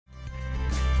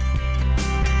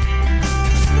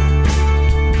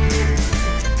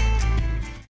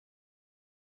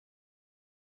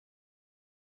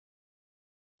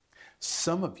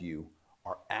Some of you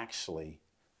are actually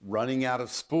running out of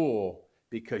spool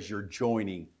because you're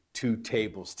joining two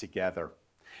tables together.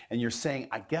 And you're saying,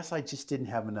 I guess I just didn't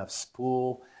have enough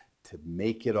spool to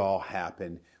make it all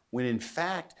happen, when in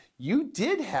fact, you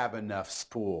did have enough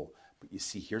spool. But you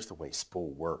see, here's the way spool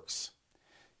works.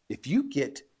 If you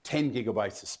get 10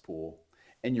 gigabytes of spool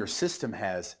and your system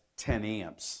has 10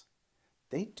 amps,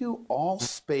 they do all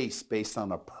space based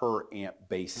on a per amp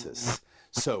basis.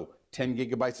 So 10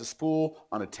 gigabytes of spool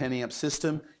on a 10 amp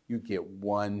system, you get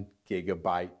 1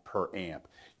 gigabyte per amp.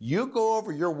 You go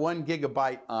over your 1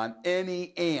 gigabyte on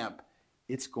any amp,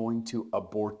 it's going to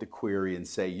abort the query and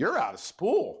say, you're out of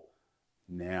spool.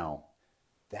 Now,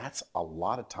 that's a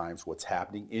lot of times what's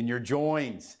happening in your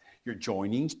joins. You're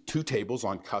joining two tables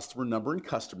on customer number and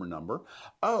customer number.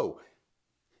 Oh,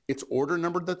 it's order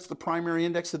number that's the primary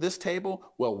index of this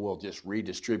table? Well, we'll just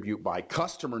redistribute by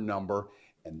customer number,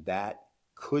 and that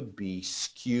could be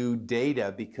skewed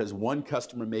data because one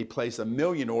customer may place 1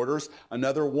 million orders,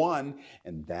 another 1,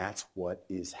 and that's what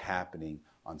is happening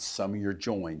on some of your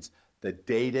joins. The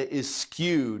data is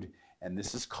skewed, and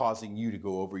this is causing you to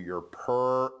go over your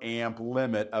per amp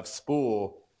limit of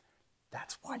spool.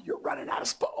 That's why you're running out of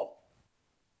spool.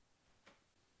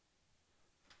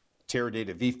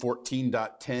 Teradata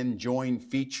v14.10 join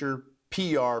feature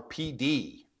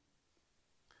PRPD.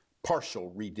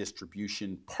 Partial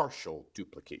redistribution, partial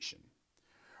duplication.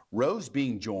 Rows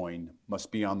being joined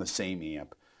must be on the same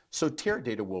amp, so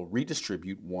Teradata will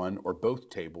redistribute one or both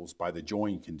tables by the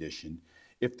join condition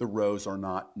if the rows are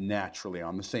not naturally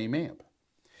on the same amp.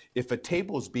 If a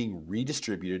table is being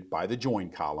redistributed by the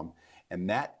join column and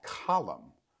that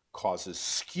column causes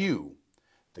skew,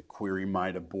 the query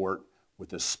might abort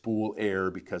with a spool error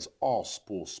because all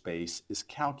spool space is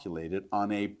calculated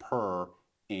on a per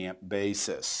amp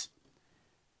basis.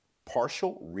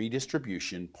 Partial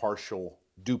redistribution, partial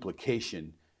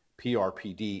duplication,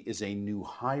 PRPD, is a new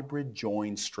hybrid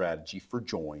join strategy for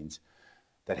joins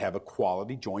that have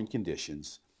equality join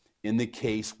conditions in the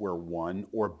case where one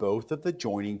or both of the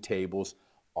joining tables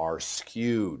are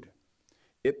skewed.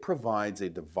 It provides a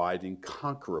divide and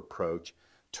conquer approach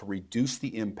to reduce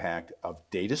the impact of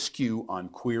data skew on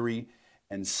query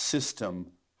and system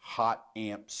hot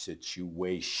amp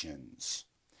situations.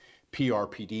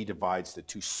 PRPD divides the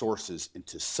two sources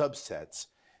into subsets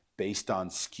based on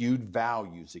skewed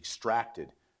values extracted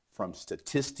from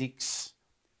statistics,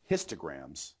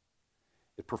 histograms.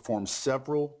 It performs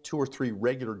several 2 or 3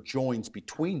 regular joins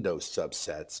between those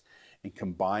subsets and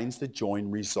combines the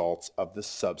join results of the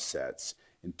subsets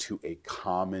into a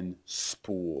common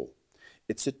spool.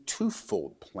 It's a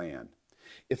twofold plan.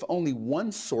 If only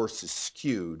one source is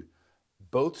skewed,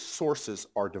 both sources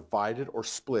are divided or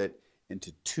split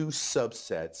into 2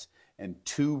 subsets and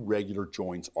 2 regular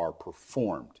joins are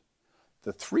performed.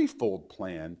 The threefold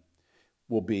plan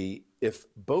will be if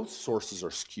both sources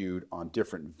are skewed on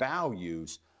different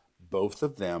values, both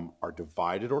of them are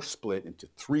divided or split into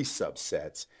 3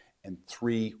 subsets and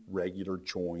 3 regular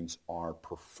joins are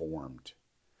performed.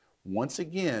 Once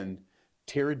again,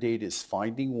 Teradata is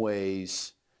finding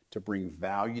ways to bring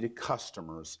value to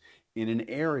customers in an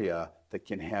area that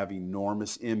can have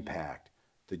enormous impact: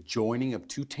 the joining of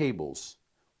 2 tables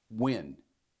when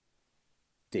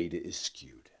data is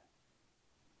skewed.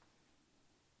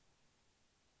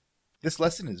 This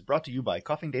lesson is brought to you by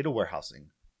Coffing Data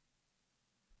Warehousing.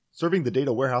 Serving the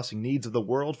data warehousing needs of the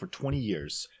world for 20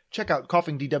 years. Check out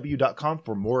coffingdw.com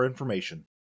for more information.